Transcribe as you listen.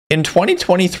In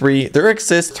 2023, there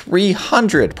exists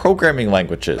 300 programming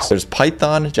languages. There's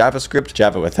Python, JavaScript,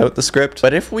 Java without the script.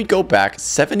 But if we go back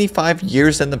 75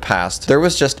 years in the past, there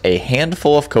was just a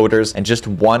handful of coders and just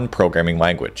one programming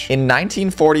language. In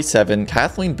 1947,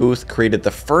 Kathleen Booth created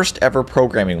the first ever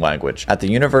programming language at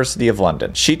the University of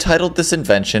London. She titled this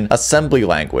invention assembly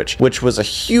language, which was a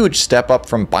huge step up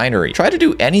from binary. Try to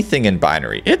do anything in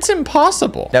binary. It's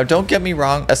impossible. Now, don't get me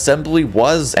wrong, assembly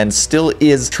was and still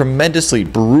is tremendously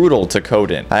brutal to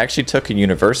code in. I actually took a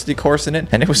university course in it,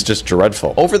 and it was just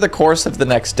dreadful. Over the course of the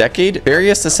next decade,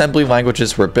 various assembly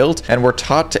languages were built and were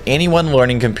taught to anyone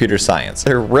learning computer science.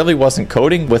 There really wasn't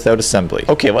coding without assembly.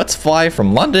 Okay, let's fly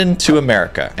from London to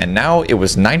America, and now it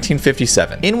was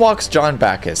 1957. In walks John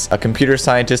Backus, a computer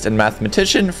scientist and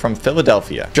mathematician from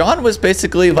Philadelphia. John was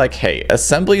basically like, hey,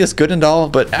 assembly is good and all,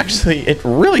 but actually it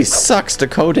really sucks to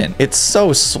code in. It's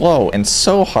so slow and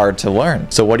so hard to learn.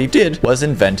 So what he did was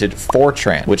invented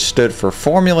Fortran, which stood for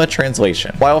Formula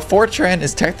Translation. While Fortran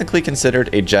is technically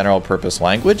considered a general purpose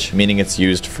language, meaning it's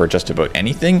used for just about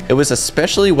anything, it was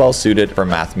especially well suited for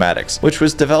mathematics, which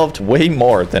was developed way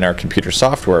more than our computer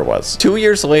software was. 2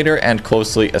 years later, and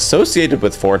closely associated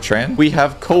with Fortran, we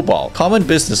have COBOL, Common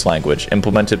Business Language,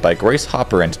 implemented by Grace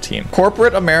Hopper and team.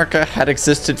 Corporate America had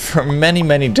existed for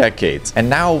many decades, and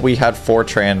now we had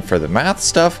Fortran for the math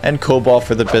stuff and COBOL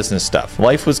for the business stuff.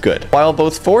 Life was good. While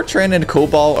both Fortran and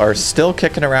COBOL are still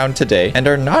kicking around today and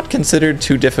are not considered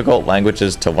too difficult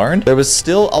languages to learn, there was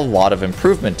still a lot of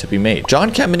improvement to be made.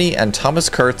 John Kemeny and Thomas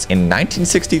Kurtz in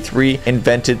 1963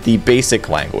 invented the BASIC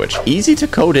language. Easy to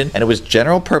code in, and it was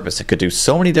general purpose. It could do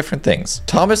so many different things.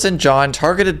 Thomas and John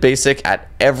targeted BASIC at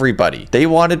everybody. They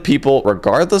wanted people,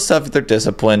 regardless of their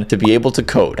discipline, to be able to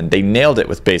code, and they nailed it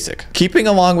with BASIC. Keeping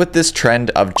along with this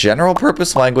trend of general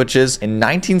purpose languages, in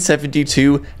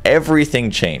 1972, everything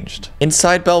changed.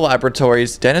 Inside Bell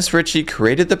Laboratories, Dennis Ritchie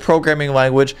created the programming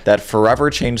language that forever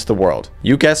changed the world.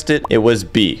 You guessed it, it was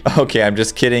B. Okay, I'm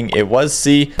just kidding. It was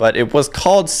C, but it was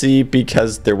called C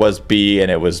because there was B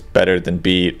and it was better than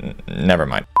B. Never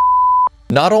mind.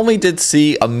 Not only did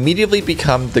C immediately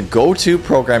become the go-to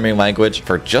programming language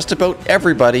for just about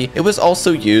everybody, it was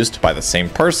also used by the same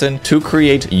person to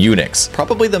create Unix,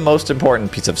 probably the most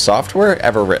important piece of software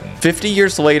ever written. 50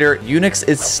 years later, Unix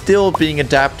is still being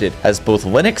adapted as both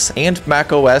Linux and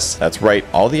Mac OS, that's right,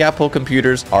 all the Apple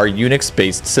computers, are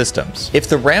Unix-based systems. If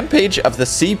the rampage of the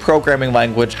C programming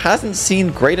language hasn't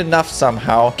seemed great enough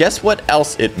somehow, guess what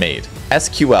else it made?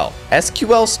 SQL.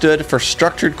 SQL stood for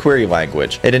Structured Query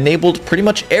Language. It enabled pretty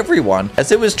much everyone,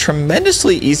 as it was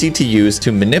tremendously easy to use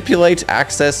to manipulate,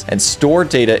 access, and store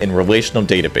data in relational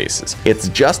databases. It's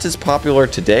just as popular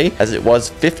today as it was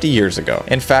 50 years ago.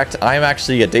 In fact, I'm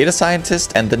actually a data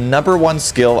scientist, and the #1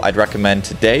 skill I'd recommend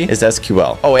today is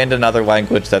SQL. Oh, and another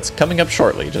language that's coming up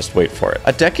shortly, just wait for it.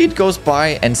 A decade goes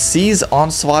by, and C's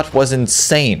onslaught was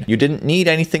insane. You didn't need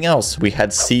anything else. We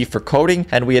had C for coding,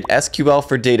 and we had SQL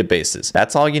for databases.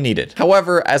 That's all you needed.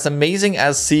 However, as amazing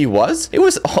as C was, it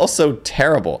was also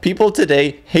terrible. People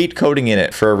today hate coding in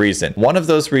it for a reason. One of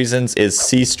those reasons is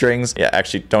C strings. Yeah,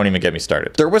 actually, don't even get me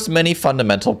started. There was many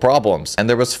fundamental problems, and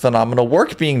there was phenomenal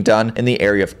work being done in the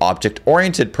area of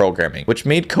object-oriented programming, which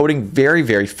made coding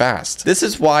very fast. This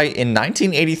is why in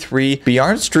 1983,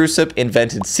 Bjarne Stroustrup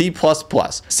invented C++.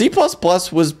 C++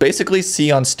 was basically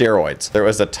C on steroids. There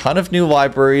was a ton of new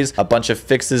libraries, a bunch of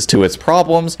fixes to its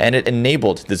problems, and it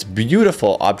enabled this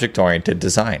beautiful object-oriented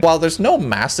design. While there's no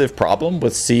massive problem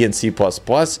with C and C++,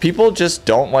 people just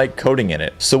don't like coding in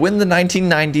it. So in the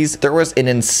 1990s, there was an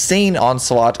insane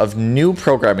onslaught of new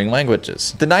programming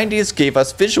languages. The 90s gave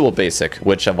us Visual Basic,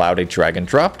 which allowed a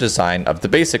drag-and-drop design of the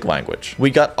basic language. We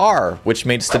got R, which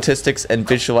made statistics and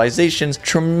visualizations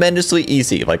tremendously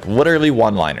easy, like literally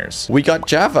one-liners. We got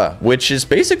Java, which is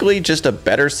basically just a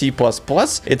better C++.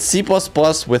 It's C++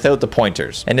 without the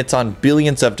pointers, and it's on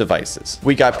billions of devices.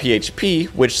 We got PHP,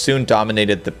 which soon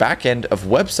dominated the back end of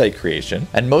website creation,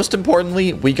 and most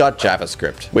importantly, we got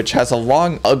JavaScript, which has a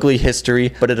long, ugly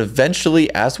history, but it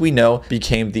eventually, as we know,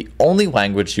 became the only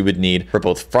language you would need for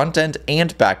both front-end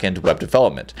and back-end web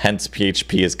development. Hence,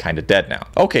 PHP is kind of dead now.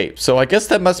 Okay, so I guess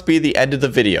that must be the end of the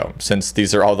video, since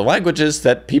these are all the languages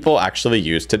that people actually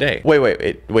use today.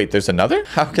 Wait, there's another?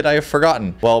 How could I have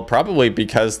forgotten? Well, probably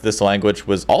because this language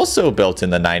was also built in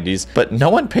the 90s, but no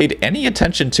one paid any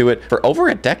attention to it for over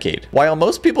a decade. While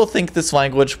most people think this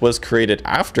language was created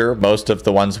after most of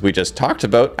the ones we just talked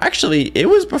about, actually, it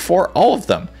was before all of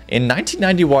them. In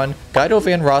 1991, Guido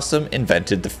van Rossum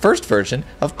invented the first version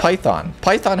of Python.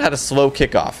 Python had a slow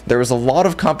kickoff. There was a lot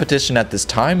of competition at this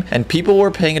time, and people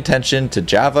were paying attention to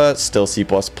Java, still C++,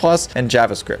 and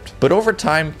JavaScript. But over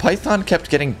time, Python kept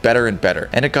getting better and better,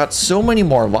 and it got so many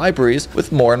more libraries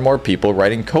with more and more people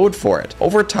writing code for it.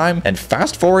 Over time, and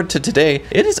fast forward to today,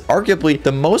 it is arguably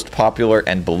the most popular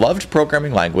and beloved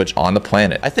programming language on the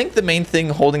planet. I think the main thing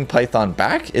holding Python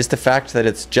back is the fact that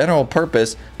it's general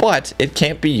purpose, but it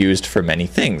can't be used for many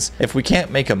things. If we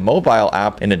can't make a mobile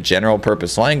app in a general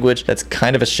purpose language, that's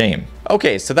kind of a shame.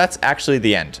 Okay, so that's actually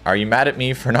the end. Are you mad at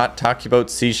me for not talking about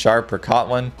C# or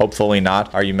Kotlin? Hopefully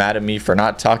not. Are you mad at me for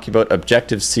not talking about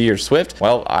Objective-C or Swift?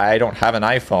 Well, I don't have an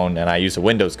iPhone and I use a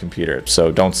Windows computer,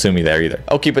 so don't sue me there either.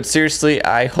 Okay, but seriously,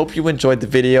 I hope you enjoyed the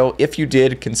video. If you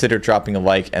did, consider dropping a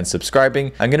like and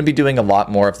subscribing. I'm going to be doing a lot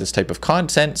more of this type of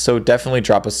content, so definitely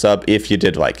drop a sub if you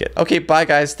did like it. Okay, bye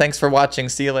guys. Thanks for watching.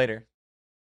 See you later.